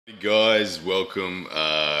Hey guys, welcome.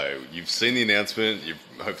 You've seen the announcement, you've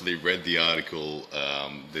hopefully read the article.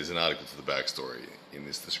 There's an article to the backstory in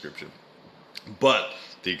this description. But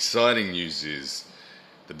the exciting news is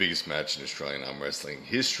the biggest match in Australian arm wrestling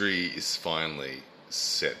history is finally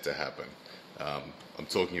set to happen. I'm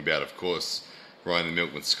talking about, of course, Ryan the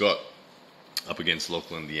Milkman Scott up against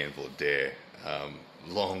Lachlan the Anvil Adair.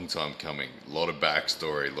 Long time coming, a lot of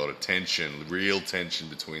backstory, a lot of tension, real tension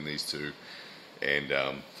between these two. And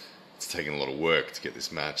it's taken a lot of work to get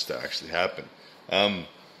this match to actually happen. I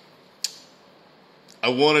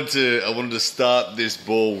wanted to start this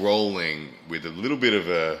ball rolling with a little bit of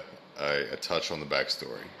a touch on the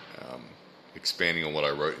backstory, expanding on what I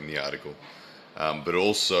wrote in the article, but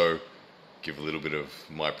also give a little bit of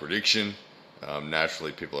my prediction.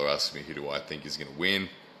 Naturally, people are asking me who do I think is going to win,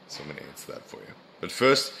 so I'm going to answer that for you. But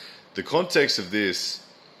first, the context of this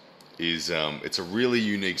is it's a really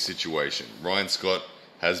unique situation. Ryan Scott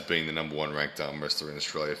has been the number one ranked arm wrestler in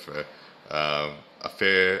Australia for a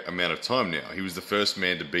fair amount of time now. He was the first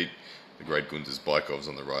man to beat the great Gundas Baikovs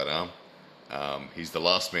on the right arm. He's the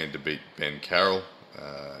last man to beat Ben Carroll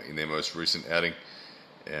in their most recent outing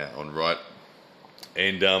on right.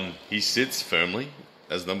 And he sits firmly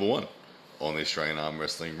as number one on the Australian arm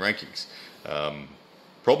wrestling rankings.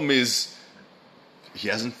 Problem is, he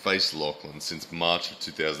hasn't faced Lachlan since March of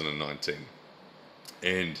 2019.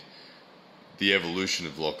 And the evolution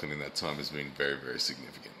of Lachlan in that time has been very, very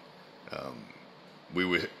significant. We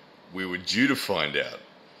were due to find out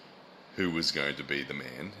who was going to be the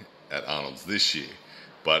man at Arnold's this year.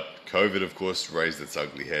 But COVID, of course, raised its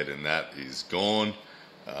ugly head, and that is gone.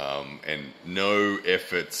 And no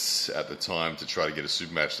efforts at the time to try to get a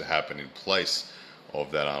Supermatch to happen in place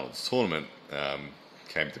of that Arnold's tournament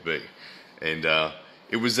came to be. And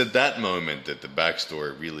it was at that moment that the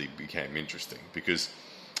backstory really became interesting because,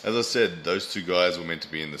 as I said, those two guys were meant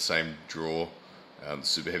to be in the same draw, the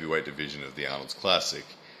super heavyweight division of the Arnold's Classic.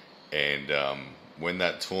 And when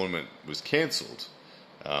that tournament was cancelled,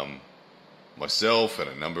 myself and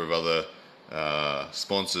a number of other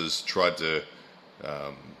sponsors tried to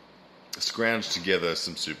scrounge together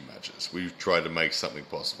some super matches. We tried to make something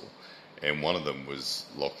possible. And one of them was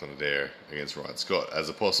Lachlan Adair against Ryan Scott as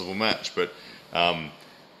a possible match. But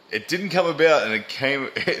it didn't come about, and it came...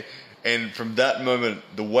 And from that moment,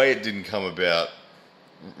 the way it didn't come about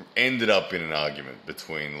ended up in an argument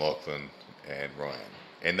between Lachlan and Ryan.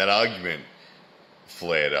 And that argument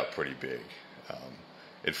flared up pretty big.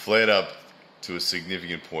 It flared up to a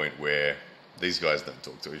significant point where these guys don't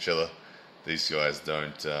talk to each other. These guys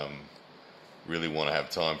don't really want to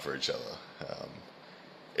have time for each other.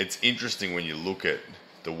 It's interesting when you look at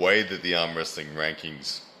the way that the arm wrestling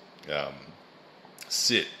rankings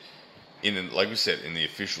sit. Like we said, in the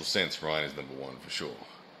official sense, Ryan is number one for sure.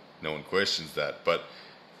 No one questions that. But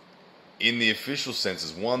in the official sense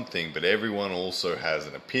is one thing, but everyone also has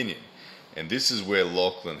an opinion. And this is where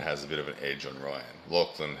Lachlan has a bit of an edge on Ryan.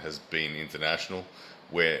 Lachlan has been international,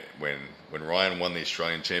 where when Ryan won the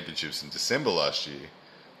Australian Championships in December last year,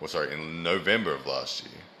 in November of last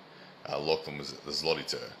year, Lachlan was at the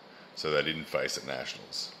Zloty, so they didn't face at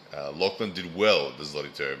Nationals. Lachlan did well at the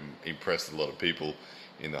Zloty, impressed a lot of people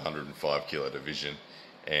in the 105 kilo division,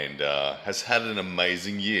 and has had an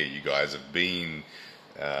amazing year. You guys have been,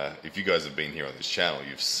 if you guys have been here on this channel,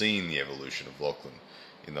 you've seen the evolution of Lachlan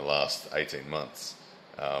in the last 18 months.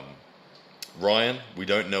 Ryan, we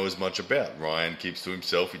don't know as much about. Ryan keeps to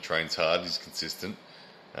himself, he trains hard, he's consistent,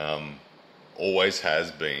 always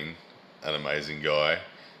has been an amazing guy,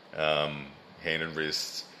 hand and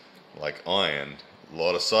wrist like iron, a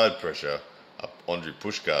lot of side pressure, Andre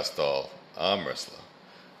Pushkar style arm wrestler.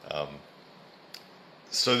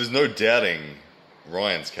 So there's no doubting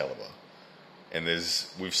Ryan's caliber, and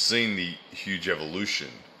we've seen the huge evolution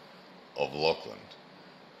of Lachlan.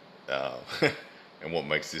 And what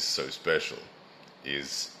makes this so special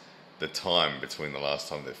is the time between the last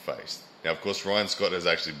time they've faced. Now, of course, Ryan Scott has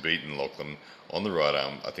actually beaten Lachlan on the right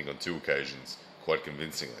arm, I think on 2 occasions, quite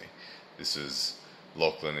convincingly. This is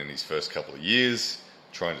Lachlan in his first couple of years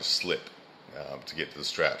trying to slip to get to the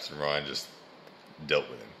straps, and Ryan just dealt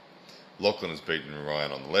with him. Lachlan has beaten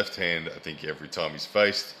Ryan on the left hand, I think, every time he's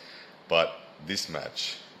faced, but this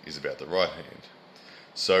match is about the right hand.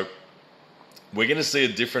 So we're going to see a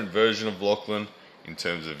different version of Lachlan in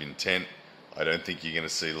terms of intent. I don't think you're going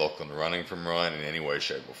to see Lachlan running from Ryan in any way,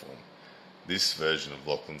 shape or form. This version of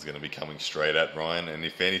Lachlan's going to be coming straight at Ryan, and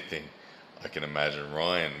if anything, I can imagine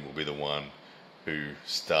Ryan will be the one who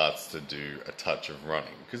starts to do a touch of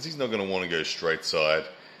running, because he's not going to want to go straight side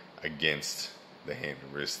against the hand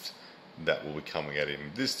and wrist that will be coming at him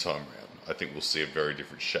this time round. I think we'll see a very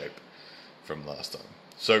different shape from last time.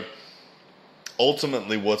 So,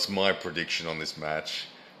 ultimately, what's my prediction on this match?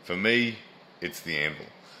 For me, it's the Anvil.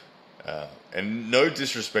 And no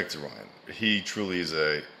disrespect to Ryan. He truly is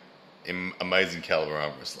a amazing caliber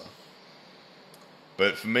arm wrestler.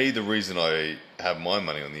 But for me, the reason I have my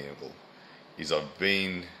money on the Anvil is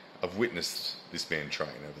I've witnessed this man train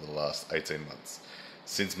over the last 18 months.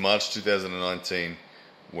 Since March 2019,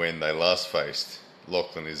 when they last faced,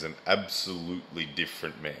 Lachlan is an absolutely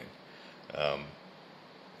different man.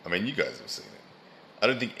 I mean, you guys have seen it. I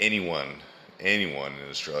don't think anyone in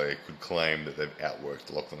Australia could claim that they've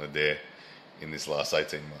outworked Lachlan Adair in this last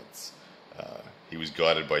 18 months. He was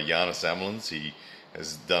guided by Giannis Amelins. He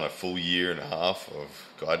has done a full year and a half of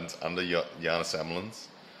guidance under Giannis Amelins.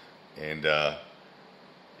 And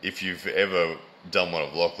if you've ever done one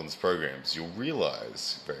of Lachlan's programs, you'll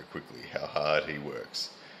realise very quickly how hard he works.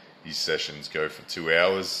 His sessions go for 2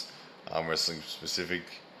 hours, arm wrestling specific,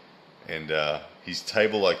 and his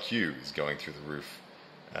table IQ is going through the roof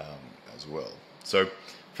as well. So,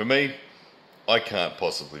 for me, I can't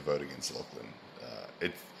possibly vote against Lachlan.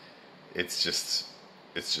 It's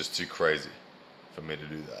just too crazy for me to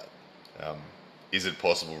do that. Is it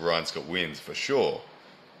possible Ryan Scott wins? For sure.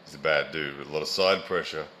 He's a bad dude with a lot of side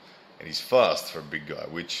pressure, and he's fast for a big guy,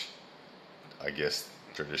 which I guess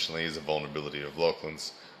traditionally is a vulnerability of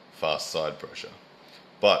Lachlan's, fast side pressure.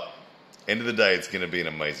 But end of the day, it's going to be an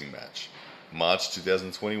amazing match. March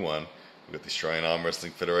 2021, we've got the Australian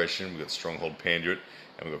Armwrestling Federation, we've got Stronghold Panduit,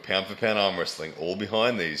 and we've got pound for pound arm wrestling all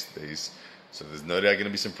behind these. So there's no doubt going to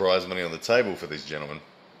be some prize money on the table for these gentlemen.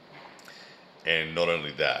 And not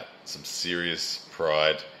only that, some serious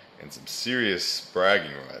pride and some serious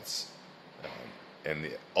bragging rights.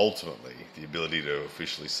 And ultimately, the ability to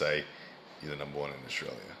officially say you're the number one in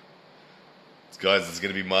Australia. Guys, it's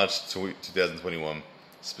going to be March 2021.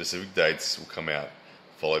 Specific dates will come out.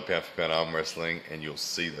 Follow Pound for Pound Arm Wrestling, and you'll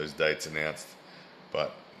see those dates announced.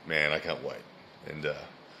 But, man, I can't wait. And,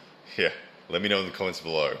 yeah, let me know in the comments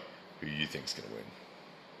below who you think's going to win.